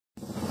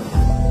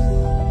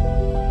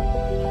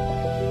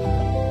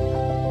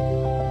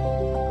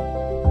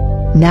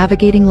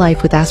Navigating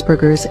life with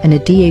Asperger's and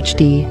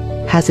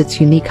ADHD has its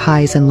unique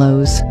highs and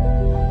lows.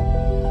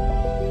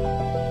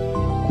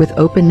 With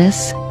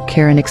openness,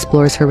 Karen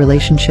explores her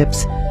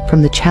relationships,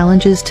 from the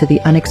challenges to the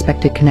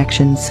unexpected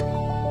connections.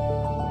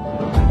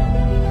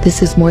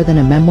 This is more than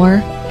a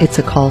memoir, it's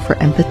a call for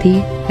empathy,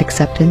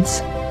 acceptance,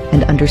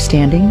 and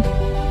understanding.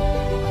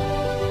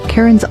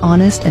 Karen's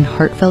honest and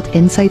heartfelt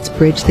insights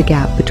bridge the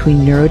gap between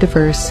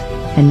neurodiverse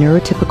and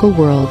neurotypical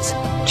worlds,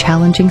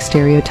 challenging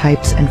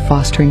stereotypes and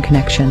fostering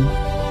connection.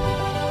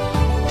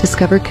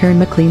 Discover Karen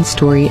McLean's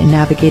story in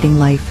navigating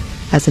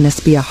life as an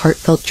Aspie, a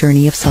heartfelt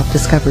journey of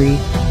self-discovery,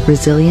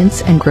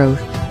 resilience, and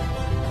growth.